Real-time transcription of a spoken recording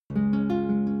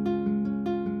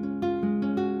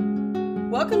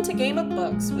Welcome to Game of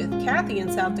Books with Kathy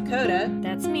in South Dakota.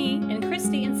 That's me, and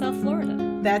Christy in South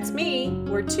Florida. That's me.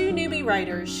 We're two newbie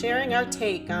writers sharing our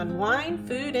take on wine,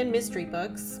 food, and mystery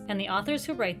books. And the authors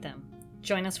who write them.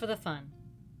 Join us for the fun.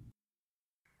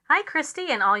 Hi, Christy,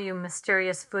 and all you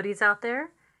mysterious foodies out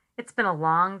there. It's been a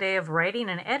long day of writing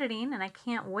and editing, and I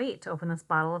can't wait to open this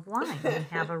bottle of wine and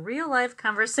have a real-life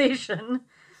conversation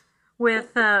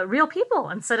with real people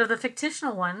instead of the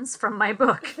fictional ones from my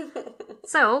book.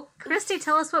 So, Christy,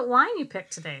 tell us what wine you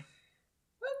picked today.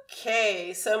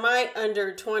 Okay, so my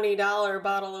under $20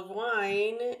 bottle of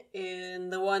wine,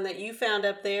 and the one that you found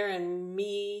up there and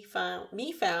I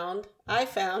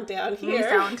found down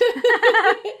here,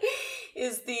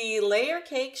 is the Layer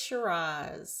Cake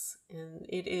Shiraz, and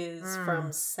it is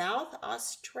from South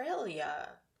Australia,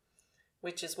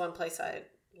 which is one place I'd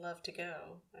love to go,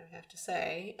 I have to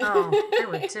say. Oh, I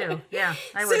would too. Yeah,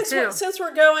 I would too. Since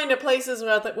we're going to places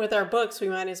with our books, we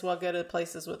might as well go to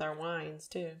places with our wines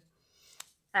too.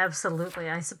 Absolutely.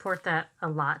 I support that a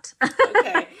lot.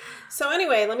 Okay. So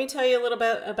anyway, let me tell you a little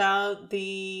bit about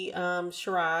the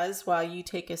Shiraz while you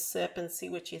take a sip and see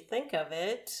what you think of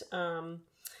it.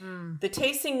 The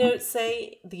tasting notes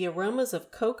say the aromas of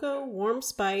cocoa, warm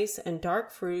spice, and dark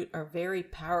fruit are very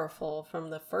powerful from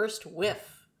the first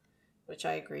whiff, which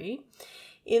I agree.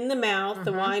 In the mouth,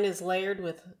 the wine is layered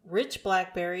with rich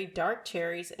blackberry, dark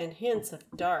cherries, and hints of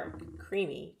dark,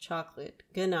 creamy chocolate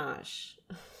ganache.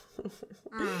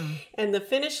 And the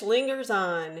finish lingers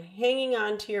on, hanging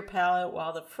on to your palate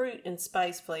while the fruit and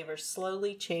spice flavors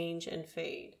slowly change and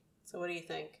fade. So what do you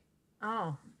think?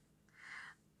 Oh.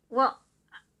 Well,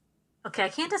 okay, I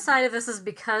can't decide if this is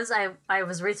because I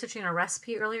was researching a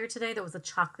recipe earlier today that was a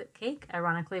chocolate cake,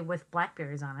 ironically, with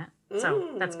blackberries on it.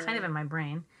 So that's kind of in my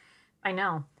brain. I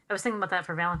know. I was thinking about that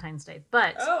for Valentine's Day.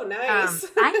 But oh, nice.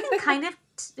 I can kind of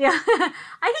I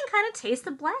can kind of taste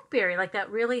the blackberry, like that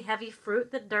really heavy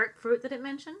fruit, the dark fruit that it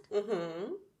mentioned.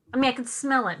 Mm-hmm. I mean, I can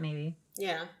smell it maybe.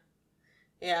 Yeah.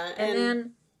 Yeah. And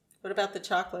then what about the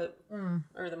chocolate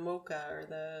or the mocha or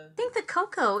the... I think the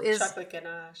cocoa is... chocolate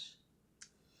ganache.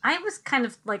 I was kind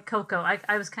of like cocoa.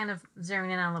 I was kind of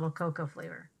zeroing in on a little cocoa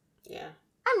flavor. Yeah.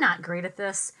 I'm not great at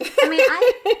this. I mean,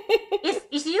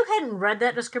 if you hadn't read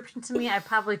that description to me, I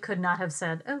probably could not have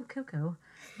said, oh, cocoa.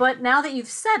 But now that you've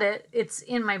said it, it's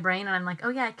in my brain, and I'm like, oh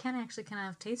yeah, I can actually kind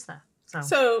of taste that.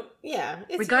 So yeah,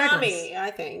 it's yummy,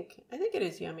 I think. I think it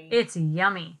is yummy. It's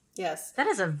yummy. Yes. That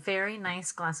is a very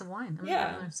nice glass of wine.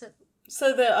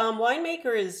 So the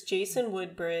winemaker is Jason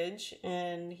Woodbridge,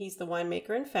 and he's the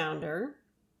winemaker and founder.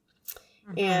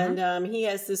 And he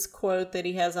has this quote that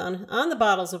he has on the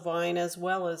bottles of wine as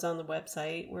well as on the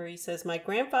website where he says, "My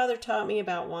grandfather taught me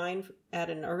about wine at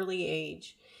an early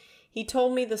age. He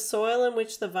told me the soil in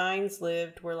which the vines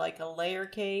lived were like a layer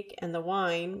cake, and the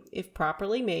wine, if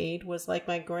properly made, was like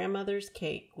my grandmother's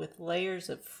cake with layers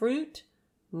of fruit,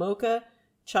 mocha,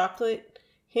 chocolate,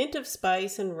 hint of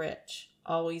spice, and rich,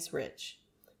 always rich.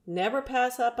 Never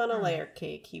pass up on a layer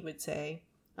cake," he would say.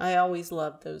 I always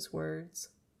loved those words.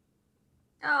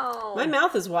 Oh, my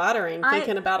mouth is watering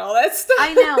thinking about all that stuff.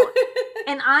 I know.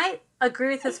 And I agree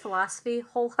with his philosophy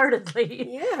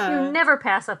wholeheartedly. Yeah. You never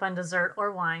pass up on dessert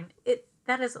or wine.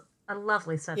 That is a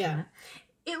lovely sentiment.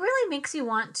 Yeah. It really makes you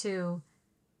want to...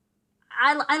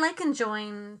 I like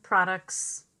enjoying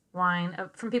products, wine,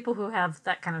 from people who have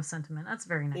that kind of sentiment. That's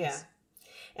very nice. Yeah.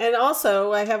 And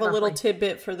also, I have a little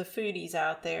tidbit for the foodies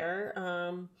out there.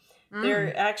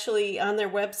 They're actually, on their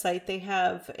website, they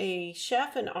have a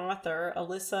chef and author,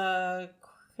 Alyssa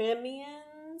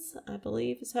Kremians, I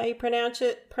believe is how you pronounce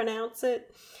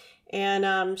it.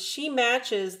 And she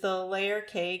matches the layer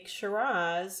cake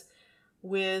Shiraz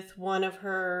with one of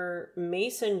her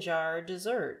mason jar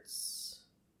desserts.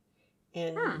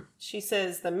 And she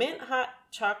says the mint hot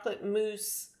chocolate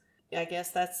mousse, I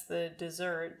guess that's the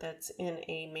dessert that's in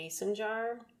a mason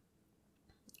jar.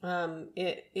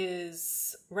 It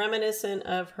is reminiscent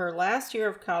of her last year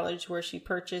of college where she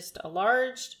purchased a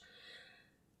large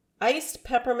iced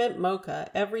peppermint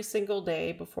mocha every single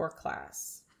day before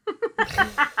class.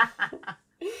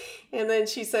 And then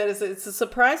she said, it's a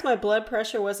surprise my blood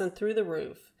pressure wasn't through the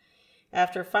roof.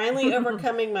 After finally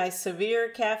overcoming my severe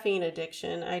caffeine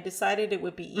addiction, I decided it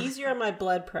would be easier on my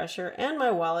blood pressure and my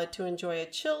wallet to enjoy a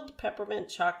chilled peppermint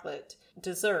chocolate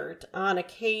dessert on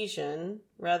occasion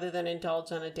rather than indulge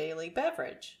on a daily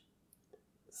beverage.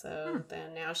 So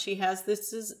then now she has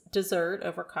this dessert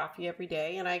over coffee every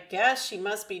day, and I guess she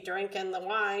must be drinking the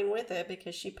wine with it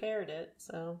because she paired it.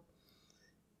 So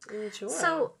enjoy.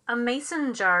 So a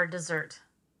mason jar dessert.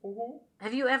 Mm-hmm.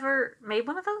 Have you ever made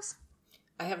one of those?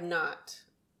 I have not.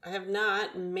 I have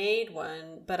not made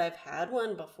one, but I've had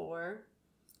one before.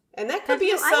 And that could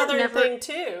be a Southern thing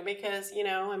too, because,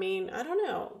 I mean, I don't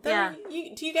know. Yeah.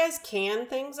 Do you guys can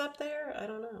things up there? I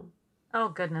don't know. Oh,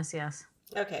 goodness, yes.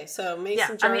 Okay, so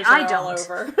mason jars are all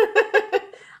over.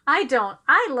 I don't.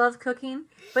 I love cooking,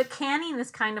 but canning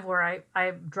is kind of where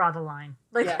I draw the line.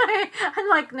 Like, yeah. I'm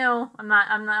like, no, I'm not.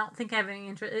 I don't think I have any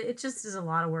interest. It just is a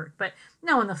lot of work. But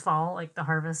no, in the fall, like the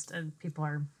harvest, and people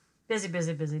are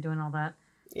busy doing all that.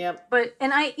 Yep. But,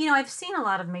 and I've seen a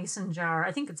lot of mason jar.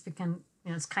 I think it's become,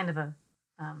 it's kind of a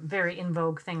very in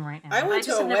vogue thing right now. I went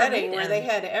to a wedding where they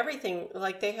had everything.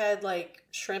 Like, they had, like,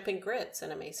 shrimp and grits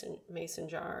in a mason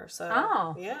jar.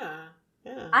 So, yeah.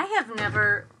 I have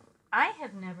never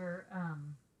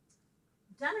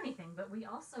done anything, but we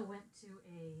also went to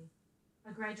a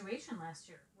graduation last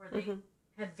year where they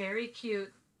had very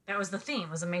cute, that was the theme,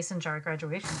 was a mason jar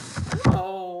graduation.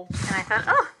 Oh. And I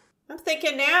thought, I'm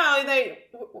thinking now that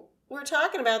we're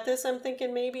talking about this, I'm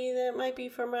thinking maybe that might be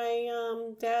for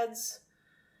my dad's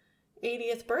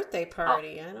 80th birthday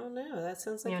party. I don't know. That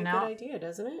sounds like a good idea,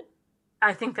 doesn't it?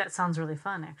 I think that sounds really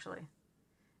fun, actually.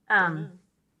 I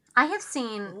have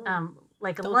seen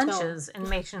lunches in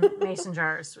mason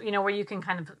jars, where you can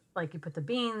kind of, like, you put the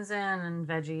beans in and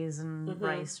veggies and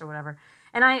rice or whatever.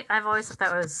 And I've always thought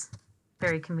that was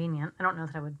very convenient. I don't know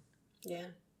that I would. Yeah.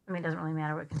 I mean, it doesn't really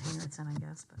matter what container it's in, I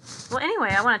guess. But well,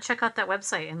 anyway, I want to check out that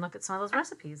website and look at some of those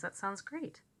recipes. That sounds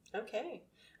great. Okay.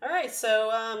 All right. So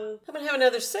I'm going to have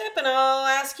another sip, and I'll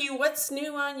ask you what's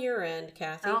new on your end,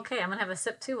 Kathy. Okay. I'm going to have a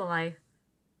sip, too, while I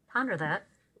ponder that.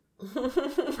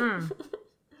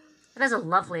 It is a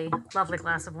lovely, lovely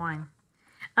glass of wine.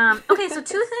 Okay, so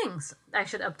 2 things I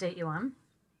should update you on.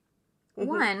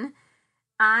 One,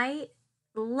 I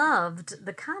loved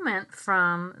the comment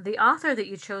from the author that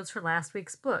you chose for last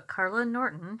week's book, Carla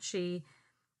Norton. She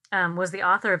was the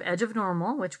author of Edge of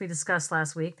Normal, which we discussed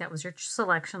last week. That was your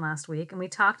selection last week. And we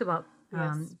talked about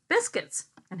biscuits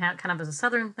and how it kind of was a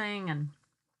Southern thing. And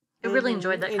I really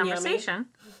enjoyed that conversation.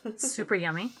 Super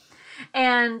yummy.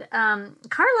 And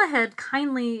Carla had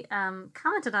kindly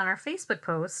commented on our Facebook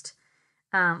post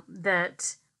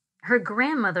that her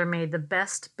grandmother made the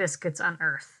best biscuits on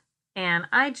earth. And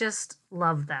I just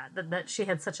love that she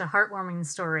had such a heartwarming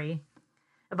story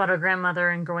about her grandmother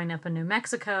and growing up in New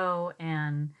Mexico,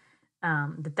 and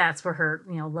that's where her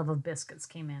love of biscuits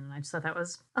came in. And I just thought that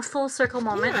was a full circle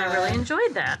moment. Yeah. And I really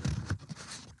enjoyed that.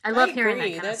 I love hearing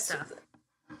that kind of stuff.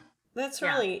 That's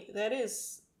really, that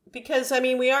is, because, I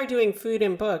mean, we are doing food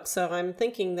in books, so I'm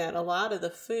thinking that a lot of the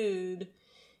food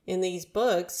in these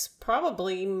books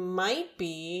probably might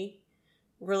be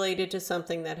related to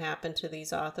something that happened to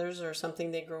these authors or something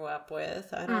they grew up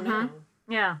with. I don't know.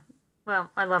 Yeah.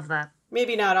 Well, I love that.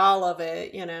 Maybe not all of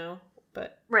it,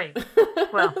 but... Right.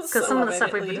 Well, because some of the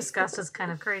stuff we've discussed is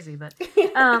kind of crazy, but...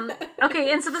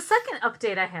 Okay, and so the second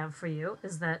update I have for you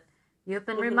is that you have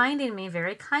been reminding me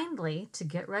very kindly to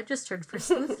get registered for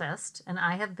Sleuth Fest, and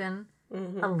I have been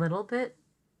a little bit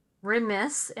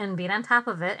remiss in being on top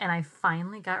of it, and I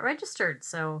finally got registered,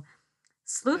 so...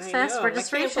 Sleuth Fest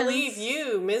registration. I can't believe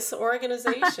you, Miss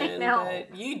Organization,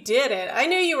 but you did it. I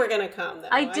knew you were going to come, though.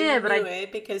 I did, but I knew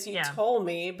it because you told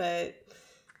me, but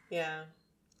yeah.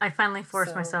 I finally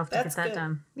forced myself to get that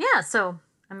done. Yeah, so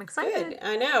I'm excited. Good.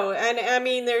 I know. And I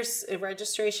mean,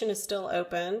 registration is still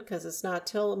open because it's not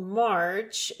till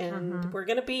March, and we're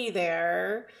going to be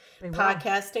there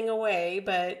podcasting away.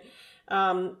 But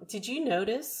did you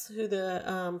notice who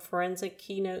the forensic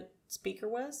keynote speaker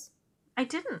was? I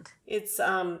didn't. It's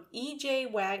E.J.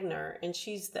 Wagner, and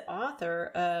she's the author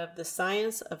of The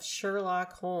Science of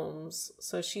Sherlock Holmes.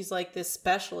 So she's like this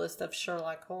specialist of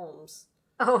Sherlock Holmes.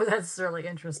 Oh, that's really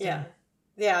interesting. Yeah.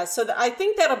 Yeah, so I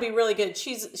think that'll be really good.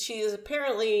 She is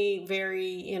apparently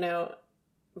very,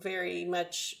 very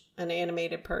much an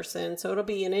animated person. So it'll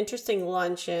be an interesting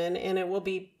luncheon, and it will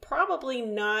be probably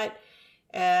not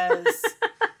as...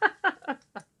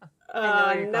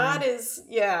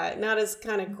 not as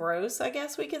kind of gross, I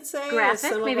guess we could say.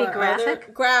 Graphic, maybe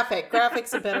graphic.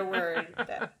 Graphic's a better word.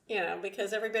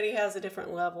 Because everybody has a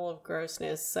different level of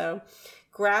grossness. So,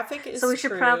 graphic is. So we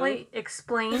should probably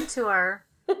explain to our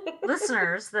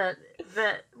listeners that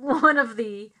one of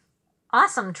the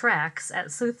awesome tracks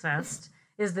at Sleuth Fest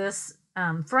is this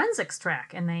forensics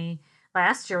track, and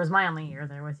last year was my only year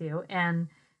there with you, and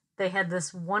they had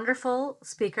this wonderful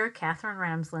speaker, Catherine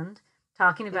Ramsland,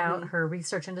 talking about her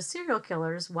research into serial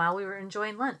killers while we were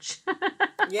enjoying lunch.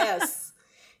 Yes.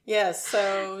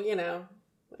 So,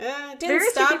 it didn't Very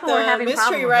stop the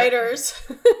mystery writers.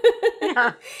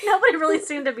 Yeah. Nobody really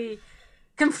seemed to be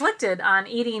conflicted on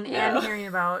eating and hearing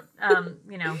about,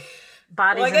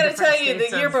 bodies. Well, I in got to different tell you,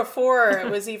 states the year of- before it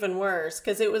was even worse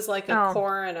because it was like a Oh.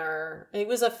 coroner. It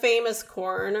was a famous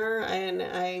coroner, and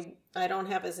I don't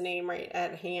have his name right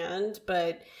at hand,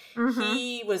 but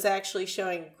he was actually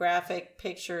showing graphic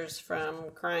pictures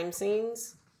from crime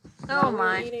scenes. Oh while we were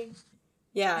my! eating.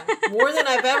 Yeah, more than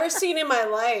I've ever seen in my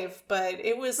life, but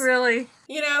it was Really?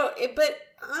 but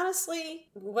honestly,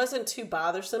 it wasn't too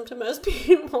bothersome to most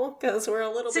people because we're a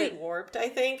little See, bit warped, I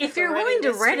think. If for you're writing willing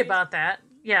to write mysteries. about that,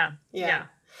 yeah.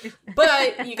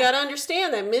 But you got to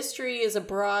understand that mystery is a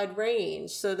broad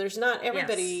range. So there's not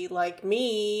everybody like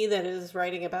me that is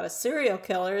writing about a serial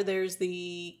killer. There's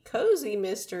the cozy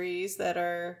mysteries that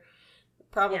are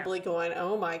probably going,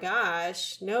 oh my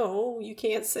gosh, no, you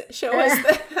can't show us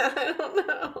that. I don't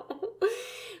know.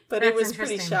 But it That's was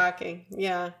pretty interesting. shocking.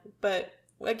 Yeah. But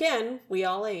again, we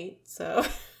all ate. So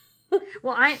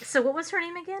Well, so what was her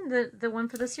name again? The one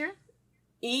for this year?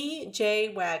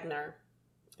 E.J. Wagner.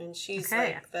 And she's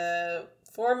Okay. like the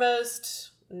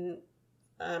foremost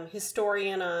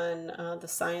historian on the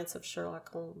science of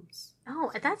Sherlock Holmes.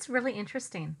 Oh, that's really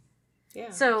interesting. Yeah.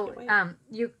 So, can't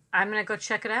wait. I'm gonna go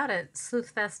check it out at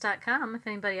sleuthfest.com if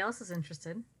anybody else is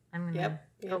interested. I'm gonna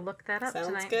go look that up Sounds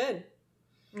tonight. good.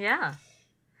 Yeah.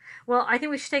 Well, I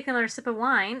think we should take another sip of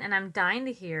wine, and I'm dying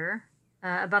to hear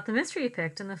about the mystery you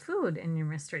picked and the food in your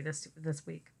mystery this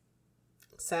week.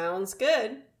 Sounds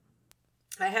good.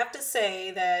 I have to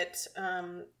say that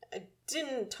I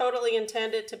didn't totally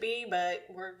intend it to be, but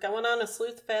we're going on a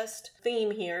Sleuthfest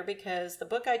theme here because the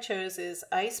book I chose is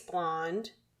Ice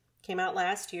Blonde. Came out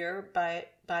last year by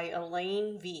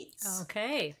Elaine Viets.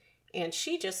 Okay. And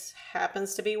she just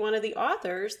happens to be one of the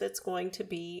authors that's going to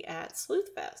be at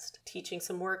Sleuthfest, teaching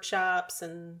some workshops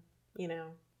and,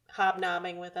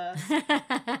 hobnobbing with us.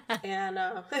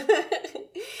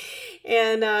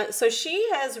 And so she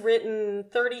has written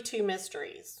 32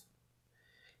 mysteries.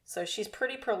 So she's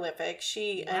pretty prolific.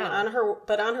 And on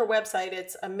her website,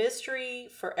 it's a mystery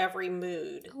for every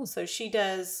mood. Oh. So she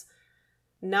does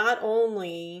not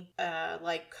only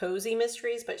like cozy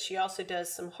mysteries, but she also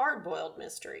does some hard-boiled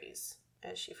mysteries,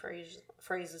 as she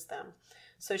phrases them.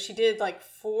 So she did like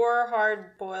 4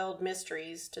 hard-boiled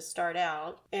mysteries to start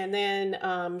out. And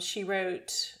then she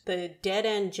wrote the Dead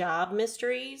End Job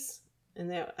mysteries.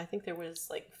 And I think there was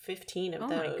like 15 of Oh,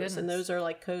 my those. goodness. And those are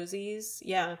like cozies.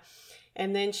 Yeah.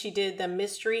 And then she did the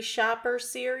Mystery Shopper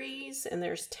series. And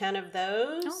there's 10 of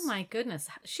those. Oh my goodness.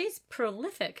 She's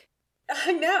prolific.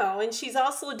 I know. And she's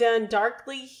also done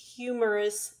darkly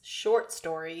humorous short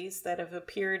stories that have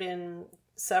appeared in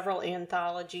several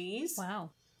anthologies.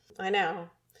 Wow. I know.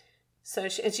 So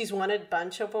she's won a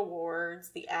bunch of awards.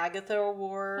 The Agatha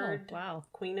Award. Oh, wow.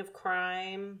 Queen of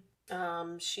Crime.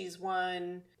 She's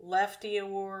won Lefty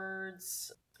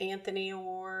Awards, Anthony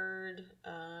Award.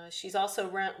 She's also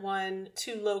won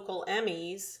 2 local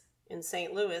Emmys in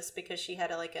St. Louis because she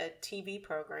had a TV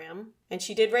program. And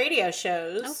she did radio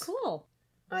shows. Oh, cool.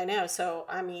 I know. So,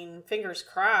 I mean, fingers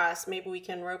crossed. Maybe we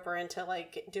can rope her into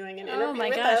doing an interview Oh my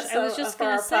with gosh. us I was just for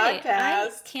going our to say, I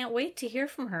podcast. can't wait to hear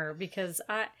from her because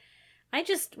I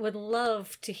just would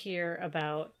love to hear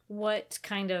about what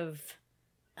kind of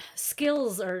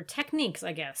skills or techniques,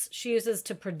 I guess, she uses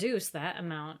to produce that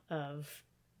amount of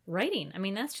writing. I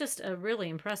mean, that's just really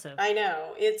impressive. I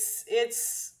know.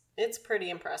 It's pretty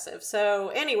impressive. So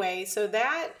anyway, so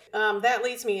that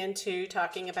leads me into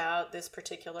talking about this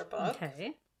particular book.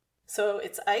 Okay. So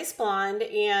it's Ice Blonde,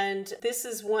 and this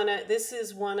is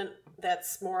one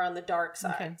that's more on the dark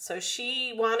side. Okay. So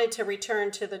she wanted to return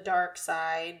to the dark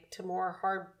side, to more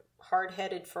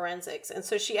hard-headed forensics, and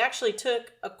so she actually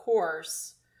took a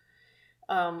course,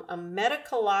 a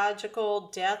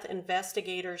medicological death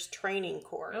investigators training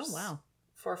course. Oh, wow.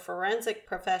 For forensic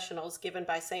professionals given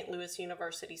by St. Louis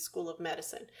University School of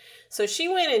Medicine. So she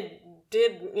went and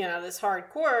did, this hard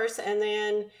course, and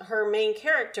then her main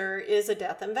character is a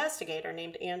death investigator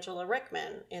named Angela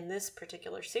Rickman in this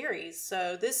particular series.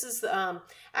 So this is,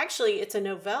 actually, it's a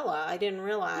novella. I didn't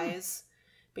realize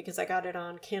because I got it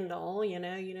on Kindle, you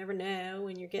never know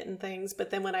when you're getting things.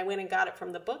 But then when I went and got it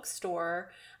from the bookstore,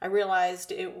 I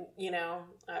realized it,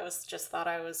 thought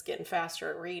I was getting faster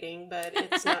at reading, but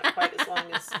it's not quite as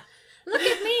long as... Look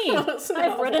at me. those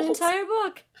I've read an novels. entire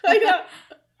book. I know.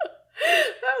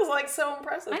 That was so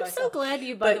impressive. I'm so glad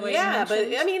you, by the way, yeah, but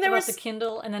mentioned I mean, there about was the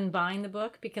Kindle and then buying the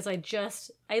book because I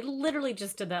literally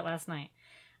just did that last night.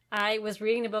 I was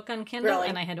reading a book on Kindle Really?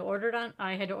 and I had to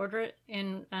order it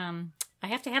in, I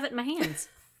have to have it in my hands.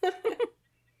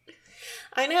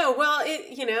 I know. Well,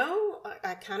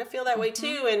 I kind of feel that way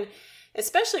too. And,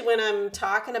 especially when I'm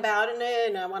talking about it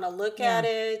and I want to look Yeah. at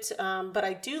it. But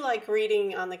I do like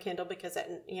reading on the Kindle because,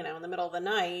 in the middle of the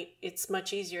night, it's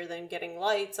much easier than getting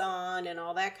lights on and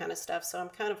all that kind of stuff. So I'm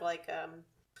kind of like,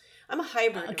 I'm a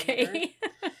hybrid reader. Okay.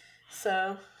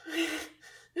 So,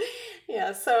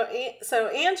 yeah. So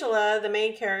Angela, the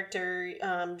main character,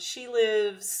 she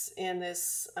lives in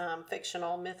this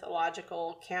fictional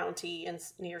mythological county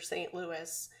near St.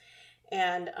 Louis,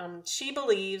 and she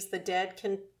believes the dead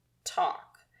can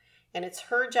talk, and it's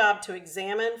her job to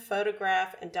examine,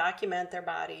 photograph, and document their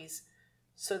bodies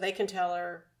so they can tell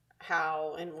her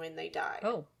how and when they died.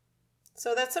 Oh,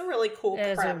 So that's a really cool that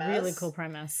is premise. a really cool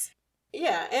premise.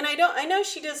 Yeah, and I know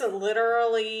she doesn't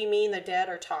literally mean the dead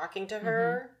are talking to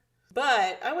her,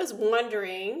 but I was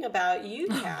wondering about you,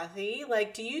 Kathy.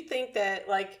 Like, do you think that,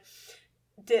 like,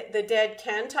 the dead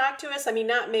can talk to us? I mean,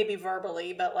 not maybe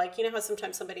verbally, but, like, you know how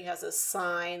sometimes somebody has a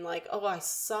sign, like, oh, I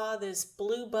saw this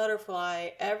blue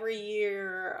butterfly every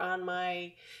year on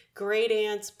my great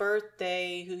aunt's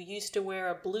birthday who used to wear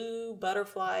a blue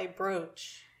butterfly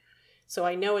brooch. So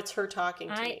I know it's her talking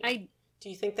to me. Do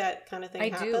you think that kind of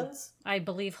thing happens? I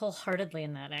believe wholeheartedly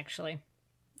in that, actually.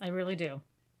 I really do.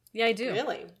 Yeah, I do.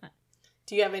 Really?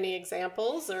 Do you have any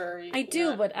examples? Or I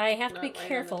do, but I have to be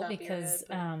careful because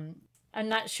I'm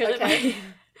not sure that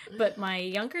but my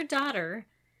younger daughter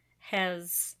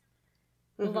has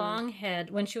long had,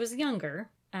 when she was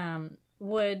younger, my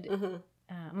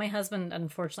husband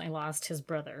unfortunately lost his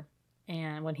brother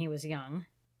and when he was young.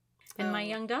 And my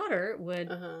young daughter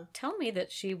would tell me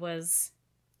that she was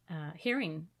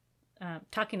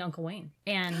talking to Uncle Wayne.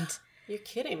 And you're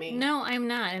kidding me. No, I'm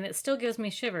not. And it still gives me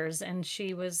shivers. And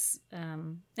she was,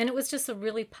 and it was just a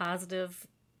really positive,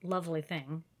 lovely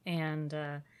thing. And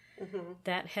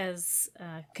that has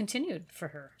continued for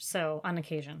her. So on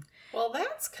occasion. Well,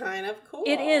 that's kind of cool.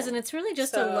 It is. And it's really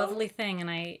just a lovely thing. And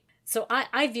I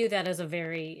view that as a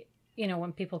very,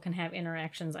 when people can have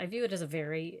interactions, I view it as a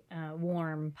very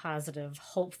warm, positive,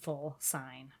 hopeful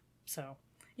sign. So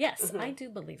yes, I do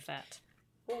believe that.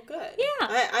 Well, good. Yeah.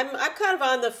 I'm kind of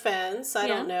on the fence. I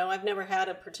don't know. I've never had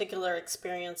a particular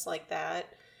experience like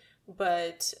that,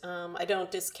 but I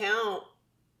don't discount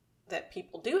that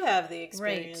people do have the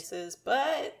experiences.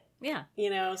 Right.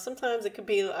 But sometimes it could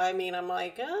be. I mean, I'm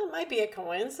like, it might be a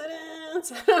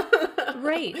coincidence.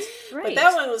 Right. But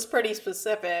that one was pretty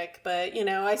specific. But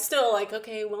I still like.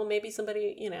 Okay, well, maybe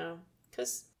somebody.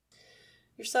 Because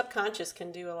your subconscious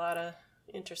can do a lot of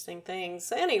interesting things.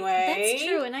 Anyway, that's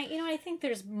true, and I think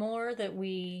there's more that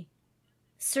we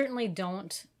certainly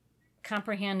don't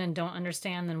comprehend and don't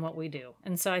understand than what we do,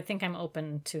 and so I think I'm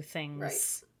open to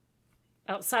things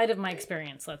outside of my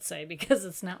experience, let's say, because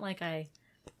it's not like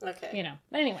but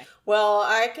anyway. Well,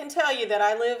 I can tell you that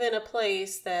I live in a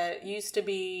place that used to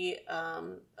be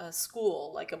a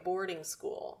school, like a boarding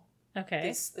school. Okay.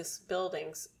 This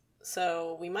building's.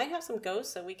 So we might have some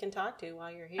ghosts that we can talk to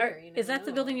while you're here. Is that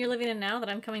the building you're living in now that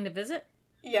I'm coming to visit?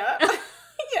 Yeah.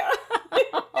 Yeah.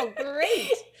 Oh,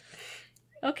 great.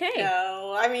 Okay.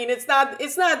 No, I mean, it's not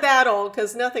that old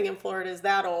because nothing in Florida is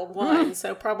that old, one.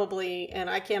 So probably, and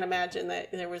I can't imagine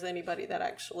that there was anybody that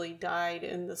actually died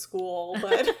in the school,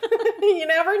 but you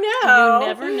never know. You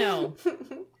never know.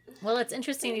 Well, it's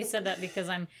interesting you said that because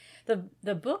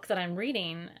the book that I'm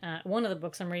reading, one of the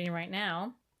books I'm reading right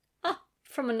now,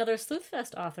 from another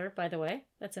Sleuthfest author, by the way.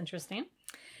 That's interesting.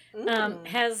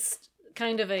 Has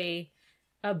kind of a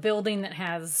building that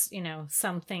has,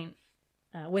 something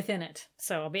within it.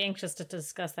 So I'll be anxious to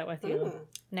discuss that with you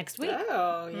next week.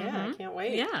 Oh, yeah. I can't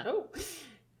wait. Yeah. Oh,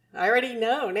 I already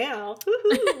know now.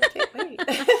 Can't wait.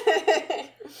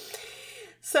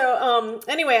 So,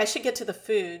 anyway, I should get to the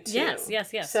food, too.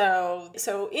 Yes.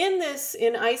 So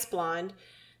in Ice Blonde,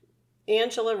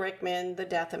 Angela Rickman, the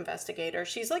death investigator,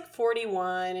 she's like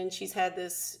 41 and she's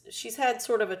had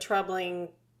sort of a troubling,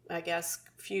 I guess,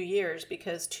 few years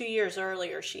because 2 years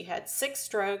earlier she had 6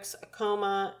 strokes, a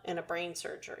coma, and a brain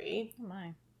surgery. Oh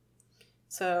my.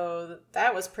 So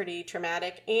that was pretty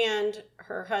traumatic, and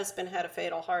her husband had a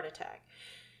fatal heart attack.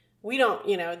 We don't,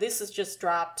 this is just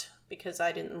dropped because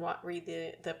I didn't read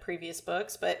the previous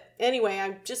books. But anyway,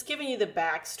 I'm just giving you the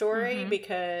backstory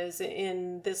because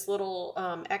in this little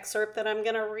excerpt that I'm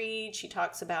going to read, she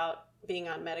talks about being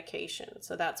on medication.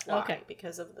 So that's why,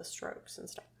 because of the strokes and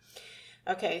stuff.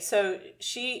 Okay, so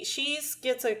she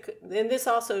gets and this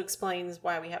also explains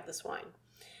why we have this wine.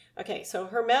 Okay, so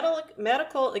her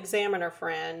medical examiner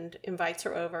friend invites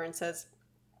her over and says,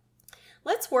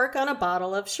 "Let's work on a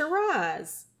bottle of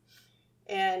Shiraz."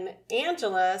 And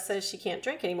Angela says she can't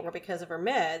drink anymore because of her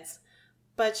meds,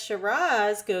 but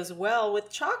Shiraz goes well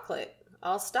with chocolate.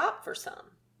 I'll stop for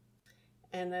some.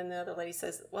 And then the other lady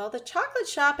says, well, the chocolate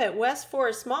shop at West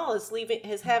Forest Mall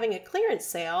is having a clearance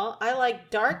sale. I like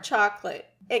dark chocolate,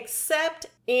 except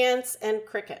ants and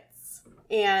crickets.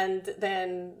 And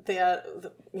then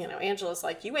Angela's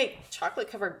like, you ate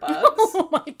chocolate-covered bugs? Oh,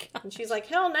 my God. And she's like,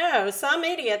 hell no. Some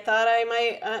idiot thought I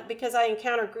might, because I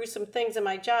encounter gruesome things in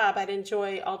my job, I'd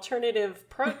enjoy alternative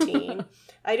protein.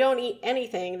 I don't eat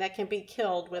anything that can be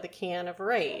killed with a can of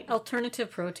Raid. Alternative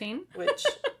protein? Which,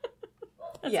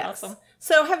 That's yes. awesome.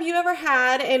 So have you ever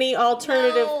had any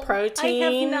alternative protein?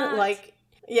 I have not. Like,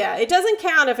 yeah, it doesn't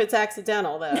count if it's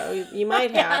accidental, though. You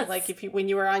might have, Yes. like, when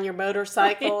you were on your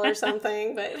motorcycle or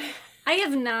something, but I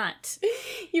have not.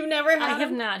 you've never had I have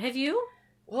them? not. Have you?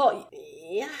 Well,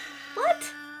 yeah.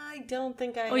 What? I don't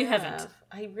think I have. Oh, you haven't?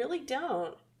 I really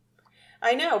don't.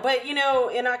 I know, but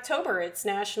in October it's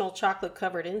National Chocolate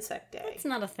Covered Insect Day. It's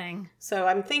not a thing. So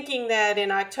I'm thinking that in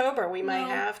October we might No,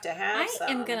 have to have some.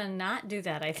 I am going to not do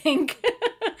that, I think.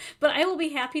 But I will be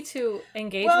happy to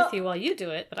engage with you while you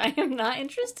do it, but I am not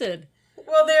interested.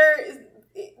 Well,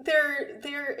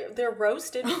 they're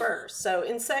roasted first. So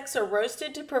insects are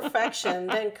roasted to perfection,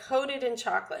 then coated in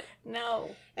chocolate.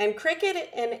 No. And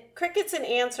crickets and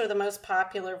ants are the most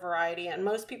popular variety, and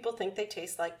most people think they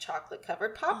taste like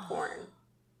chocolate-covered popcorn.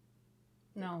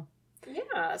 No.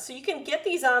 Yeah, so you can get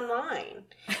these online.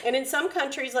 And in some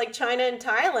countries like China and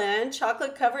Thailand,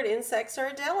 chocolate-covered insects are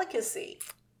a delicacy.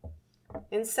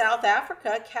 In South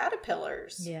Africa,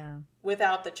 caterpillars,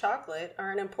 without the chocolate,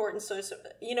 are an important source of...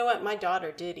 You know what? My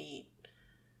daughter did eat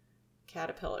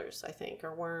caterpillars, I think,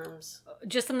 or worms.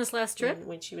 Just on this last trip?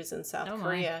 When she was in South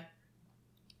Korea.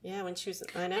 Yeah, when she was...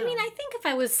 I know. I mean, I think if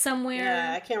I was somewhere...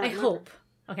 Yeah, I can't remember. I hope.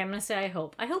 Okay, I'm going to say I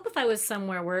hope. I hope if I was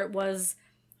somewhere where it was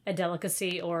a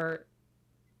delicacy or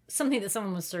something that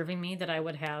someone was serving me, that I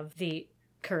would have the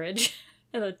courage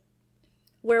and the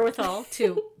wherewithal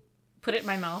to put it in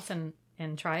my mouth and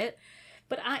try it.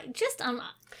 But I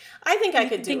think I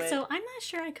could do it. So I'm not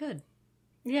sure I could.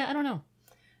 Yeah, I don't know.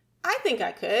 I think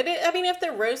I could. I mean, if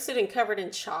they're roasted and covered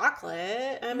in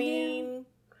chocolate, I mean,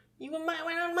 you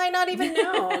might not even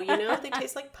know. They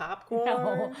taste like popcorn.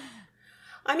 No.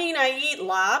 I mean, I eat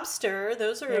lobster.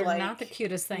 Those are They're like not the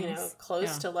cutest things.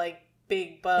 Close to like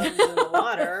big bugs in the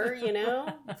water.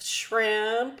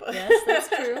 Shrimp. Yes, that's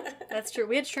true. That's true.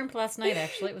 We had shrimp last night.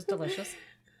 Actually, it was delicious.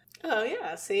 Oh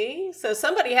yeah, see? So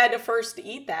somebody had to first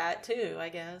eat that too, I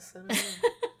guess. I don't know.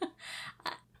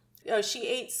 Oh, she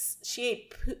ate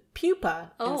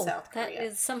pupa in South Korea. That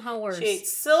is somehow worse. She ate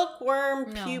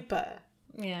silkworm pupa.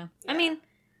 Yeah. I mean,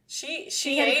 she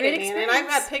had a ate great it, man, experience. and I've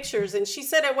got pictures, and she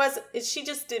said she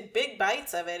just did big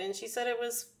bites of it, and she said it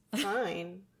was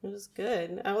fine. It was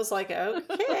good. I was like,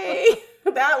 okay.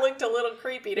 That looked a little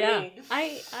creepy to me.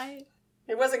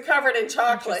 It wasn't covered in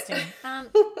chocolate.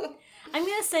 I'm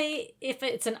going to say if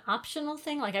it's an optional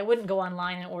thing, like I wouldn't go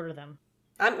online and order them.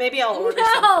 Maybe I'll order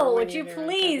some. No, would you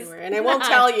please? And I won't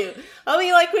tell you. I'll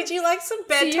be like, would you like some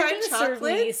bedtime so you're chocolate? Serve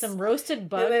me some roasted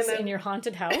bugs in your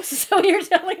haunted house? So you're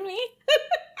telling me?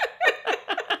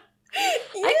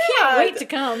 I can't wait to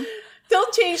come.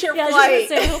 Don't change your flight. I was just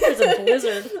gonna say, I hope there's a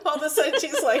blizzard. All of a sudden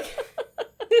she's like...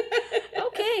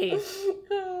 Okay.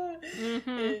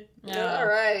 Mm-hmm. All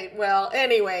right. Well,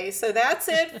 anyway, so that's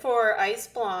it for Ice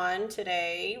Blonde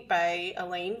today by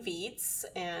Elaine Viets.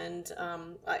 And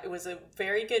it was a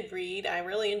very good read. I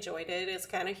really enjoyed it. It's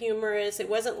kind of humorous. It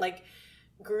wasn't like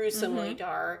gruesomely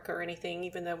dark or anything,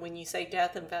 even though when you say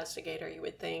death investigator, you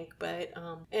would think. But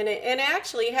and it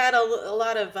actually had a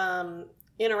lot of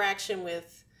interaction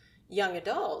with young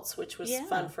adults, which was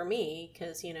fun for me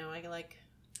because, I like...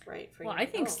 Right. Well, I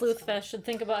think Sleuthfest should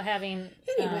think about having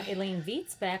Elaine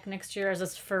Viets back next year as a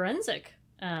forensic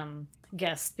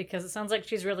guest because it sounds like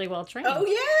she's really well trained. Oh,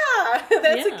 yeah.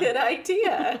 That's a good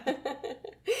idea.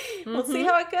 We'll see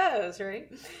how it goes,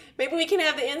 right? Maybe we can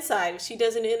have the inside. If she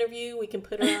does an interview, we can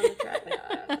put her on the track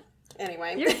now.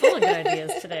 Anyway. You're full of good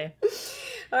ideas today.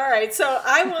 All right. So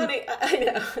I want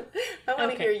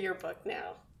to hear your book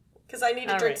now because I need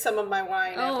to drink some of my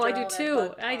wine. Oh, I do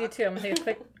too. I do too. I'm going to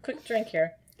take a quick drink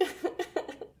here.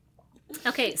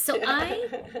 Okay, so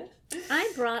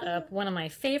I brought up one of my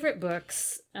favorite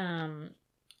books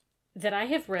that I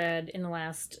have read in the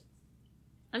last,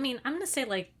 I'm going to say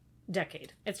like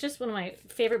decade. It's just one of my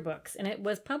favorite books, and it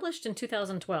was published in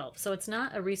 2012, so it's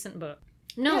not a recent book.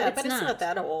 No, it's not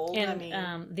that old.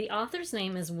 And the author's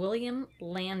name is William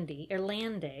Landay, or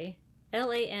Landay,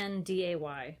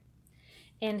 Landay,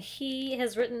 and he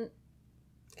has written.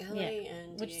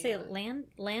 Landay. Would you say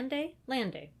Landay?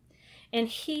 Landay. And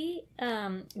he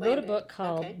wrote a book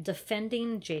called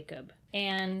Defending Jacob.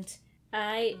 And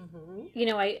I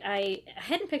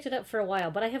hadn't picked it up for a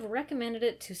while, but I have recommended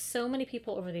it to so many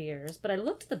people over the years. But I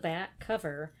looked at the back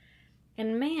cover,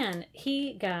 and man,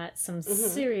 he got some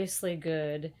seriously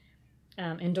good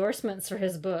endorsements for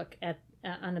his book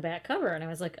on the back cover. And I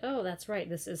was like, oh, that's right.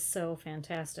 This is so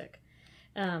fantastic.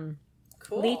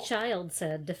 Cool. Lee Child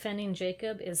said, Defending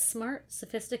Jacob is smart,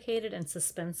 sophisticated, and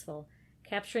suspenseful,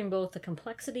 capturing both the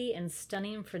complexity and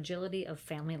stunning fragility of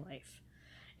family life.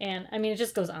 And, I mean, it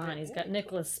just goes on. He's got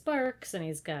Nicholas Sparks, and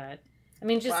he's got, I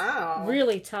mean, just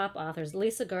really top authors.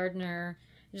 Lisa Gardner,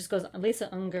 it just goes, Lisa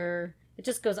Unger, it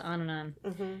just goes on and on.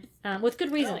 Mm-hmm. With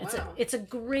good reason. Oh, It's a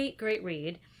great, great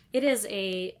read. It is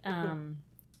a,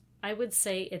 I would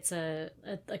say it's a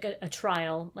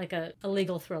trial, like a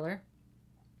legal thriller.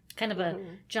 Kind of a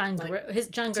John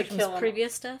Grisham's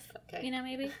previous stuff,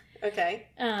 maybe. Okay.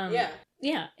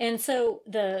 Yeah. And so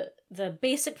the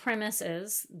basic premise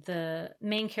is the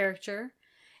main character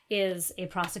is a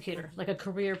prosecutor, like a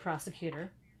career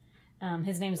prosecutor.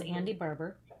 His name is Andy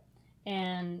Barber,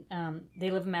 and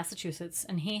they live in Massachusetts,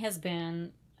 and he has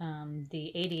been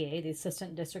the ADA, the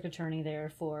assistant district attorney there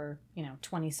for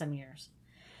 20 some years,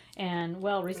 and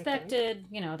well respected.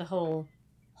 The whole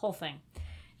thing.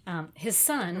 His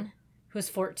son, who's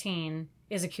 14,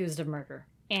 is accused of murder,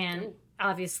 and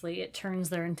obviously it turns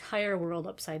their entire world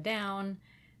upside down.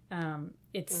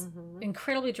 It's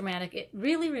incredibly dramatic. It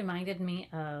really reminded me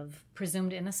of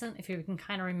Presumed Innocent, if you can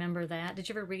kind of remember that. Did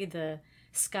you ever read the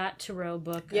Scott Turow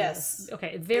book? Yes.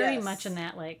 Okay, very much in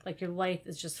that, like your life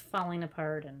is just falling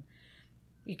apart and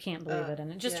you can't believe it,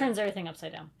 and it just turns everything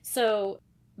upside down. So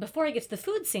before I get to the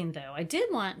food scene, though, I did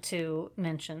want to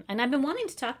mention, and I've been wanting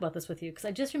to talk about this with you because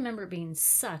I just remember it being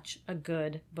such a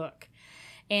good book.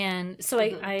 And so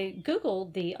I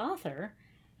Googled the author,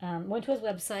 went to his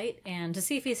website, and to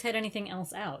see if he's had anything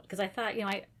else out. Because I thought,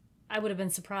 I would have been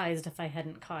surprised if I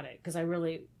hadn't caught it, because I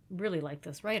really, really like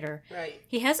this writer. Right.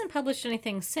 He hasn't published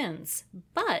anything since,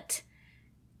 but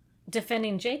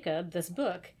Defending Jacob, this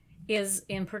book, is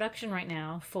in production right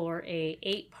now for a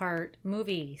 8-part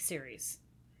movie series.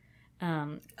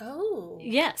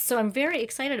 Yeah, so I'm very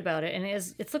excited about it, and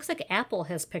it looks like Apple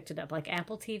has picked it up, like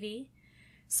Apple TV.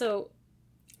 So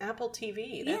Apple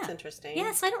TV, that's interesting.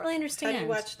 Yes, I don't really understand. How do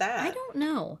you watch that? I don't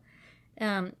know.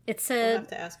 It said... We'll have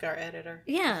to ask our editor.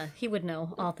 Yeah, he would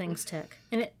know all things tech.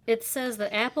 And it says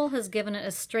that Apple has given it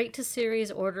a straight-to-series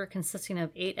order consisting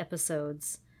of 8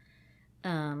 episodes.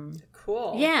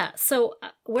 Cool. Yeah, so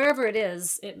wherever it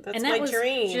is... That's and that my was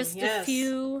dream. Just a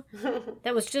few...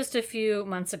 That was just a few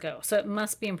months ago, so it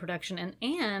must be in production.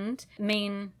 And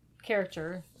main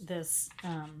character, this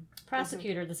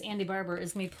prosecutor, this Andy Barber,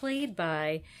 is going to be played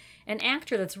by an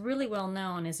actor that's really well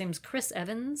known. His name's Chris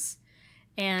Evans,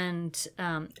 and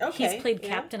he's played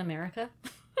Captain America.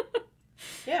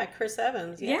 Yeah, Chris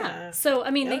Evans. Yeah. So,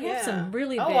 I mean, they have some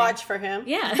really I'll big... watch for him.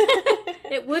 Yeah.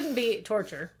 It wouldn't be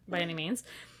torture by any means.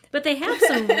 But they have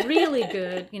some really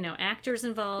good, actors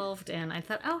involved. And I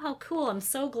thought, oh, how cool. I'm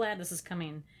so glad this is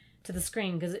coming to the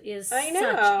screen because it is such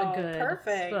a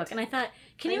good book. And I thought,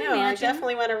 can you imagine? I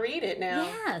definitely want to read it now.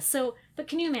 Yeah. So, but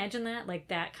can you imagine that? Like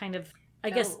that kind of, I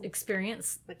guess,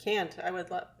 experience? I can't. I would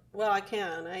love... Well, I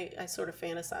can. I sort of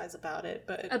fantasize about it,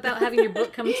 but... About having your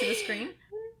book come to the screen?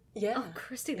 Yeah. Oh,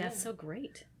 Christy, that's so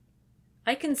great.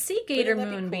 I can see Gator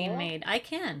Moon being made. I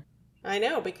can. I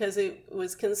know, because it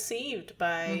was conceived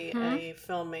by a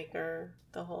filmmaker,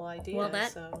 the whole idea. Well,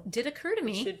 that did occur to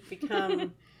me. It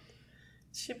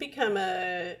should become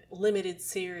a limited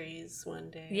series one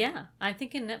day. Yeah, I'm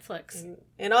thinking Netflix.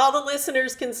 And all the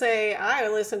listeners can say, I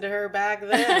listened to her back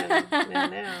then,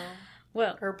 and now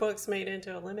her book's made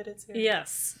into a limited series.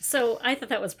 Yes. So I thought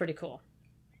that was pretty cool.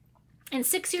 And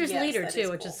 6 years later,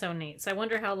 too, which is so neat. So I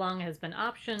wonder how long it has been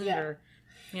optioned or,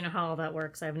 how all that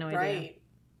works. I have no idea. Right.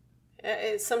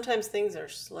 Sometimes things are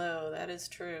slow. That is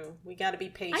true. We got to be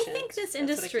patient. I think this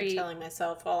industry... That's what I keep telling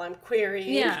myself while I'm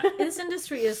querying. Yeah, this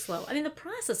industry is slow. I mean, the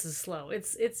process is slow.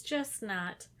 It's just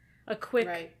not a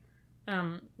quick,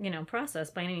 process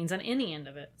by any means on any end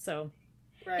of it. So,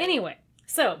 anyway,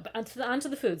 so onto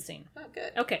the food scene. Oh,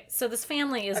 good. Okay, so this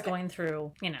family is going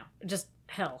through, just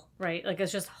hell, right? Like,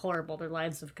 it's just horrible. Their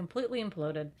lives have completely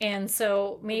imploded. And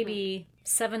so maybe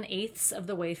 7/8 of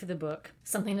the way through the book,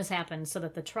 something has happened so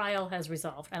that the trial has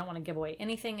resolved. I don't want to give away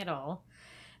anything at all.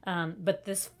 But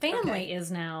this family is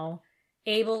now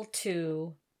able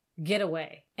to get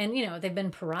away. And, they've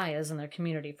been pariahs in their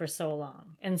community for so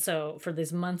long. And so for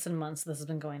these months and months, this has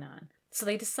been going on. So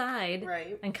they decide,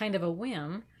 on kind of a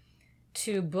whim,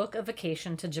 to book a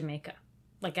vacation to Jamaica.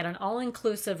 Like at an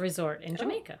all-inclusive resort in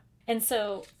Jamaica. And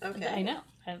so, I know,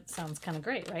 that sounds kind of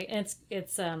great, right? And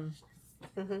it's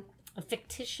a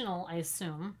fictional, I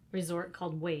assume, resort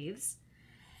called Waves.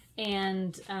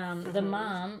 And the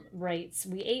mom writes,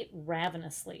 "We ate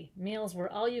ravenously. Meals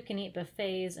were all-you-can-eat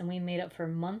buffets, and we made up for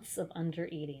months of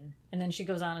under-eating." And then she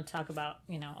goes on to talk about,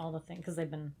 all the things, because they've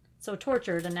been so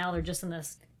tortured, and now they're just in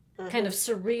this kind of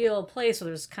surreal place where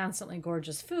there's constantly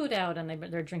gorgeous food out, and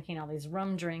they're drinking all these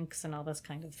rum drinks and all this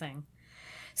kind of thing.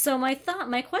 So my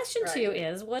question to you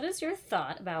is, what is your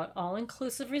thought about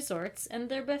all-inclusive resorts and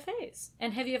their buffets?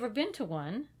 And have you ever been to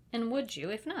one? And would you,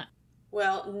 if not?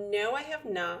 Well, no, I have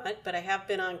not, but I have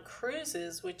been on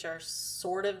cruises, which are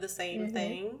sort of the same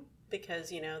thing, because,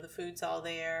 the food's all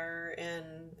there,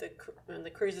 and the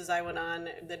cruises I went on,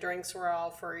 the drinks were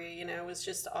all free, it was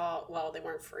just all, well, they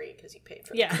weren't free because you paid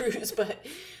for the cruise, but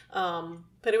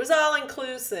it was all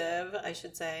inclusive, I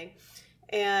should say.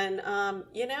 And,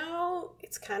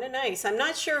 it's kind of nice. I'm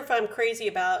not sure if I'm crazy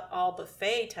about all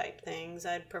buffet type things.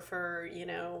 I'd prefer,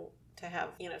 to have,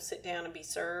 sit down and be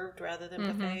served rather than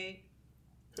buffet.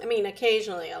 I mean,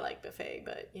 occasionally I like buffet,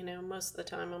 but, most of the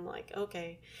time I'm like,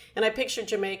 okay. And I picture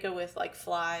Jamaica with, like,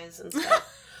 flies and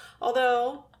stuff.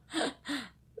 Although,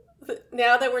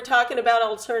 now that we're talking about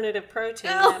alternative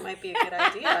protein, that might be a good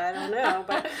idea. I don't know,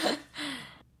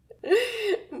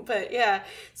 but yeah.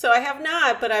 So I have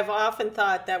not, but I've often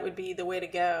thought that would be the way to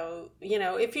go.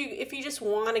 If you just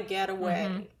want to get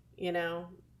away,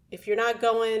 if you're not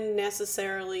going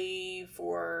necessarily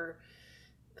for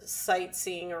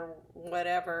sightseeing or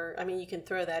whatever, I mean, you can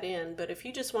throw that in, but if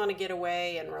you just want to get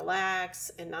away and relax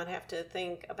and not have to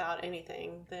think about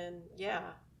anything, then yeah,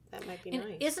 that might be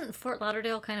nice. Isn't Fort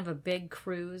Lauderdale kind of a big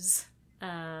cruise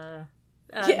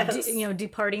yes.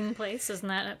 Departing place? Isn't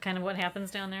that kind of what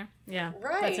happens down there? Yeah,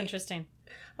 right. That's interesting.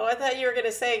 Oh, I thought you were going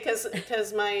to say,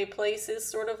 because my place is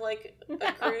sort of like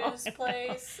a cruise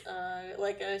place,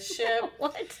 like a ship.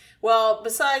 What? Well,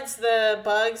 besides the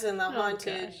bugs and the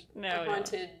hauntedness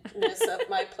of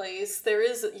my place, there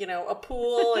is, a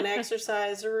pool, an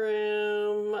exercise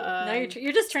room. No,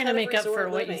 you're just trying to make up for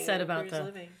what you said about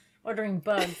ordering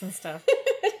bugs and stuff.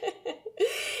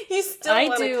 You still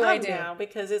want to come now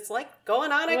because it's like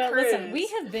going on a cruise. Listen, we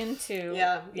have been to...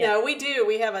 Yeah, we do.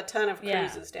 We have a ton of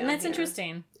cruises down here. And that's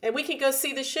interesting. And we can go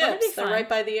see the ships. They're right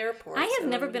by the airport. I have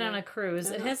never been on a cruise.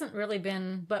 It hasn't really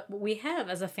been... But we have,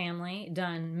 as a family,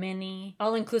 done many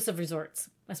all-inclusive resorts,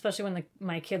 especially when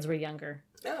my kids were younger.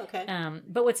 Oh, okay.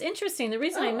 But what's interesting, the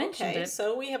reason I mentioned it...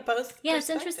 So we have both. Yeah,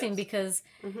 it's interesting because,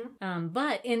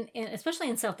 but especially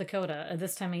in South Dakota at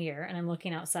this time of year, and I'm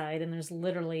looking outside, and there's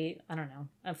literally, I don't know,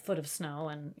 a foot of snow,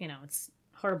 and it's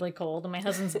horribly cold, and my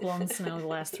husband's blown snow the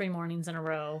last 3 mornings in a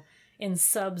row in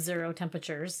sub-zero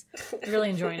temperatures, really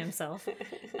enjoying himself.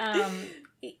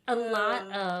 A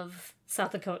lot of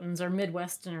South Dakotans or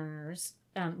Midwesterners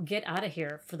get out of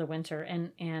here for the winter,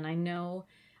 and I know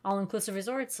all-inclusive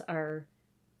resorts are...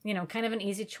 kind of an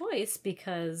easy choice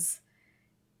because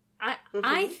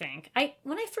I think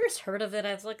when I first heard of it,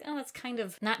 I was like, oh, it's kind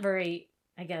of not very,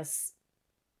 I guess,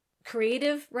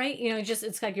 creative, right?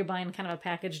 It's like you're buying kind of a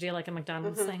package deal, like a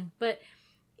McDonald's thing. But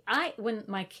when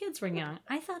my kids were young,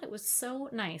 I thought it was so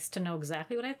nice to know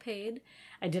exactly what I paid.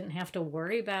 I didn't have to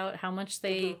worry about how much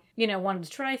they, wanted to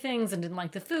try things and didn't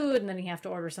like the food, and then you have to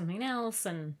order something else,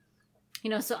 and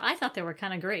so I thought they were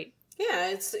kind of great. Yeah,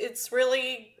 it's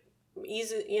really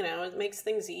easy, it makes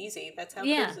things easy. That's how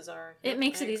cruises are. It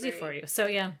makes it easy for you. So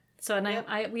we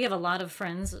have a lot of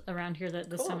friends around here that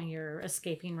this time of year are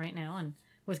escaping right now, and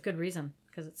with good reason,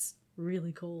 because it's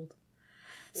really cold.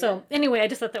 So anyway, I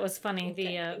just thought that was funny,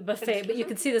 the buffet, but you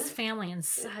could see this family in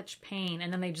such pain,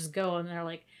 and then they just go and they're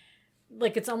like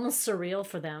it's almost surreal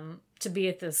for them to be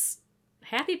at this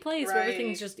happy place where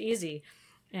everything's just easy.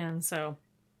 And so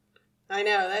I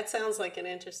know, that sounds like an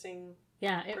interesting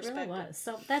it really was.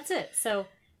 So that's it. So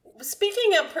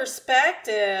speaking of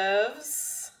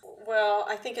perspectives, well,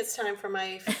 I think it's time for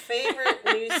my favorite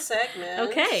new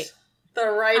segment. Okay. The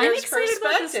writer's perspective.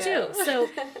 About this too. So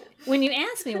when you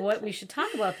asked me what we should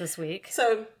talk about this week,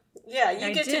 so you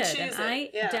get to choose and it.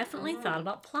 I definitely thought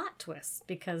about plot twists,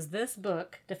 because this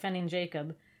book, Defending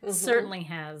Jacob, certainly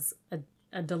has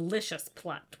a delicious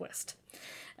plot twist.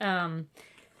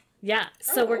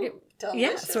 So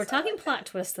we're talking plot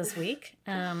twists this week.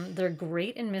 They're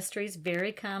great in mysteries,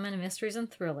 very common in mysteries and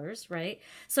thrillers, right?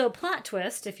 So plot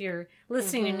twist, if you're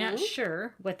listening and not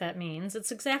sure what that means,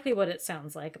 it's exactly what it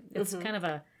sounds like. It's kind of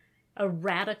a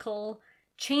radical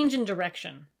change in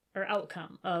direction or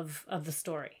outcome of the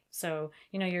story. So,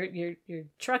 you're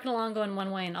trucking along going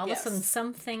one way, and all of a sudden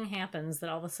something happens that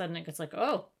all of a sudden it gets like,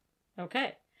 oh,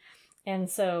 okay. And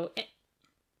so...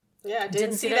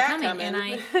 didn't see that coming.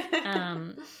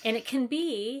 And and it can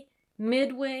be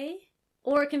midway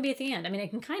Or it can be at the end. I mean, it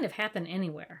can kind of happen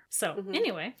anywhere. So,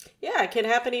 anyway. Yeah, it can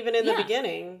happen even in the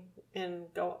beginning and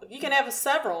go. You can have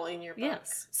several in your book.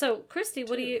 Yes. So, Christy,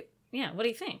 what do you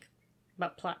think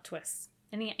about plot twists?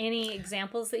 Any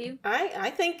examples that you? I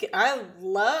think I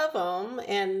love them,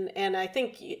 and I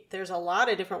think there's a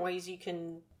lot of different ways you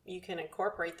can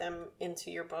incorporate them into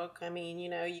your book. I mean,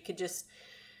 you could just,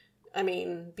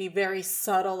 be very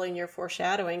subtle in your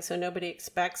foreshadowing, so nobody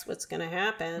expects what's going to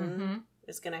happen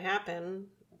is going to happen.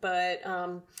 But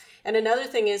and another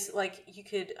thing is, like, you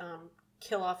could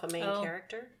kill off a main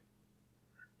character.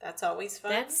 That's always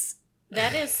fun.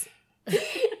 That is.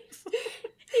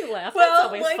 You laugh. Well, that's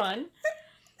always fun.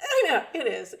 I know,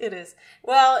 it is.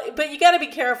 Well, but you got to be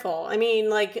careful. I mean,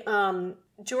 like,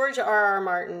 George R.R.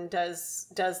 Martin does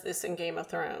this in Game of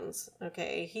Thrones.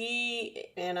 Okay,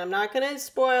 and I'm not going to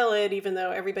spoil it, even though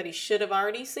everybody should have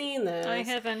already seen this. I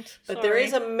haven't. But there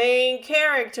is a main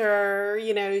character.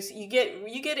 You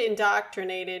get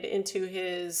indoctrinated into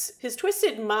his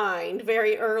twisted mind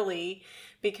very early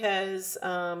because.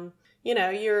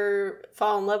 You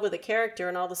fall in love with a character,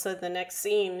 and all of a sudden, the next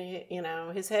scene,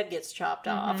 his head gets chopped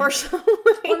off or something.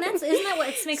 Well, isn't that what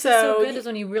makes it so good? Is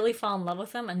when you really fall in love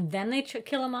with them, and then they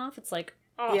kill him off. It's like,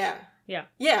 oh, yeah.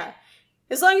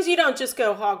 As long as you don't just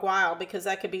go hog wild, because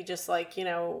that could be just like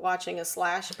watching a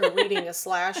slash or reading a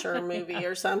slasher movie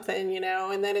or something,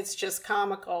 and then it's just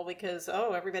comical because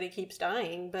everybody keeps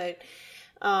dying, but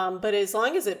as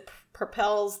long as it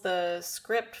propels the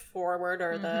script forward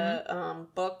or the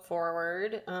book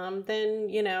forward,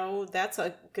 then that's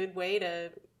a good way to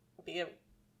be a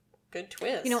good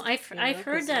twist. I've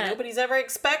heard that nobody's ever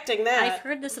expecting that. I've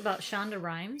heard this about Shonda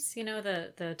Rhimes,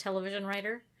 the television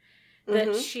writer,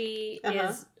 that she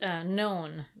is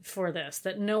known for this,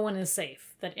 that no one is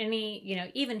safe, that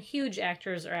any even huge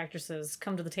actors or actresses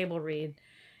come to the table read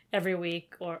every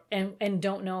week and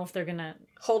don't know if they're gonna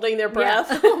holding their breath.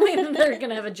 Yeah, they're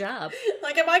gonna have a job.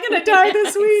 Like, am I gonna die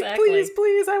this week? Exactly.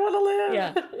 Please, I want to live.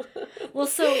 Yeah. Well,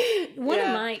 so one of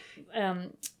my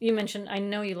you mentioned, I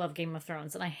know you love Game of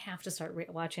Thrones, and I have to start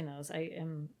watching those. I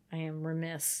am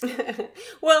remiss.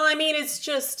 Well, it's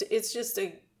just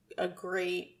a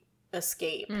great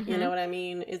escape. You know what I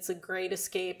mean? It's a great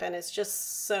escape, and it's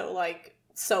just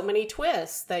so many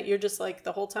twists that you're just like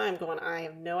the whole time going, I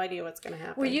have no idea what's going to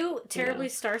happen. Were you terribly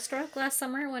starstruck last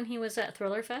summer when he was at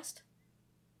Thriller Fest?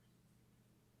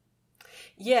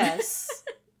 Yes.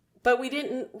 But we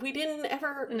didn't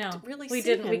ever really see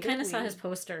him. We kind of saw his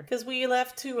poster. Because we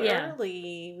left too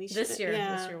early. This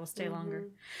year we'll stay longer.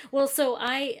 Well, so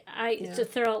I to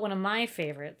throw out one of my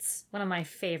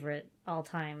favorite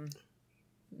all-time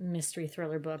mystery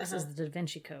thriller books is The Da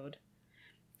Vinci Code.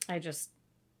 I just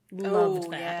loved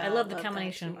that. Yeah, I love the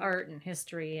combination of art and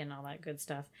history and all that good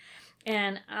stuff.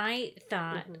 And I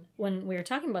thought when we were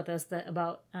talking about this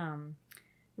about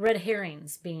red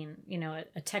herrings being,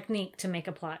 a technique to make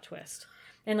a plot twist.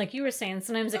 And like you were saying,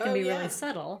 sometimes it can be really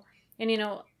subtle. And,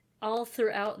 all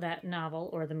throughout that novel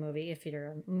or the movie, if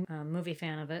you're a movie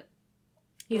fan of it,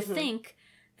 you think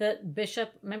that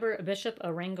Bishop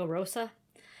Arango Rosa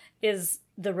is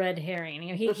the red herring.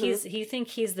 He think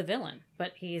he's the villain,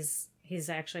 but he's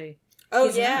actually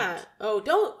he's not. Don't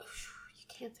you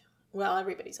can't. Well,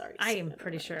 everybody's already. I am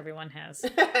pretty sure everyone has,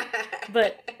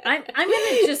 but I'm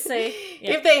gonna just say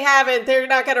if they haven't, they're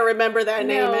not gonna remember that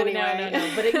name anyway.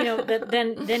 No. But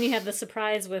then you have the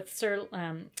surprise with Sir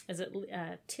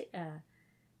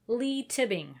Lee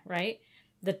Tibbing, right?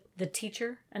 The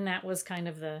teacher, and that was kind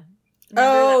of the. A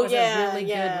really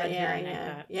good red herring.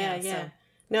 Yeah.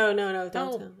 No, don't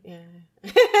tell. Yeah.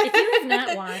 If you have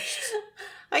not watched...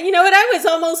 You know what? I was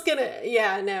almost gonna...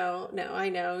 Yeah, no, I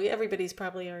know. Everybody's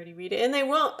probably already read it. And they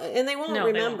won't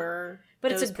remember.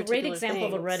 But it's a great example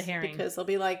of a red herring. Because they'll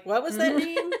be like, what was that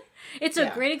name? It's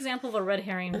a great example of a red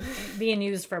herring being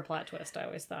used for a plot twist, I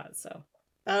always thought, so...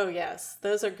 Oh, yes.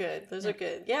 Those are good. Are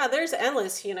good. Yeah, there's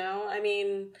endless,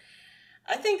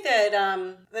 I think that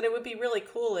that it would be really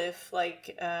cool if,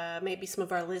 like, maybe some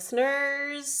of our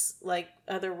listeners, like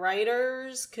other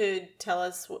writers, could tell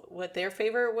us what their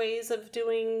favorite ways of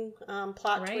doing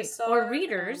plot twists are. Or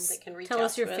readers, they can reach tell out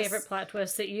us your to favorite plot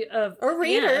twist that you or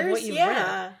readers, of what you've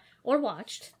read or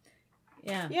watched.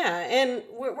 Yeah, and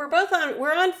we're both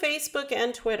on Facebook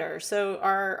and Twitter. So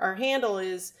our handle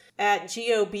is at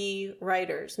GOB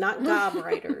Writers, not Gob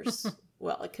Writers.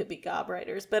 Well, it could be Gob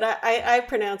Writers, but I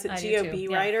pronounce it GOB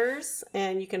Writers,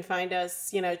 and you can find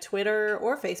us, Twitter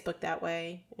or Facebook that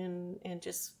way, and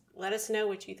just let us know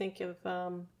what you think of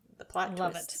the plot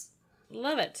twists.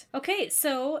 Love it. Okay,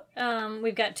 so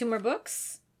we've got 2 more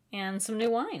books. and some new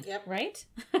wine. Yep. Right?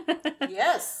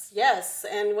 Yes.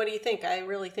 And what do you think? I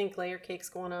really think Layer Cake's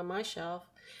going on my shelf.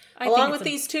 I Along think with it's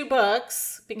these 2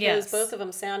 books, because Yes. both of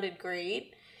them sounded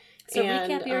great. So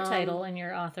recap your title and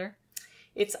your author.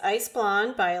 It's Ice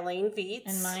Blonde by Elaine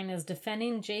Viets. And mine is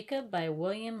Defending Jacob by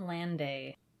William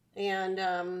Landay. And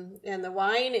the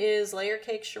wine is Layer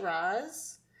Cake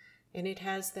Shiraz. And it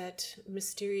has that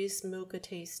mysterious mocha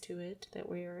taste to it that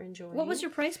we are enjoying. What was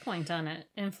your price point on it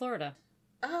in Florida?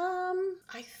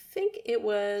 I think it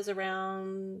was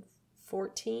around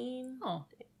 $14. Oh.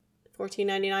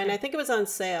 $14.99. I think it was on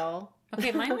sale.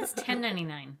 Okay, mine was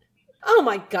 $10.99. Oh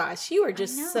my gosh, you are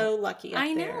just so lucky up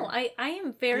I there. know. I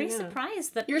am very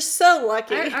surprised that You're so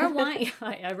lucky. our wine.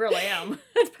 I really am.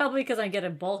 It's probably because I get a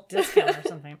bulk discount or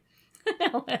something.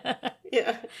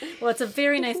 Yeah. Well, it's a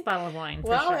very nice bottle of wine.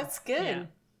 Well, sure. it's good. Yeah.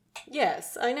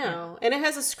 Yes, I know. And it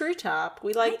has a screw top.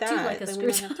 We like I that. do like a then screw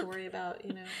we don't have top. to worry about,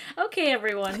 Okay,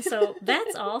 everyone. So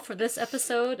that's all for this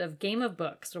episode of Game of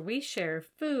Books, where we share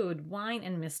food, wine,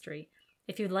 and mystery.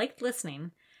 If you liked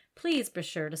listening, please be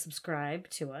sure to subscribe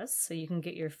to us so you can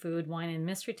get your food, wine, and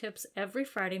mystery tips every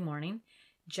Friday morning,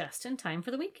 just in time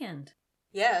for the weekend.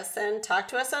 Yes, and talk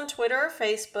to us on Twitter or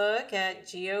Facebook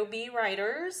at GOB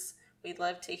Writers. We'd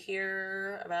love to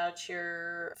hear about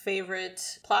your favorite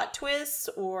plot twists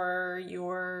or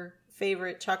your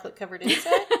favorite chocolate-covered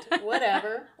insect,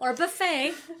 whatever. Or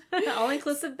buffet.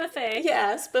 All-inclusive buffet.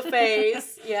 Yes,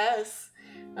 buffets, yes.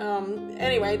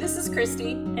 Anyway, this is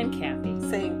Christy. And Kathy.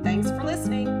 Saying thanks for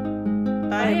listening.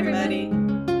 Bye, everybody.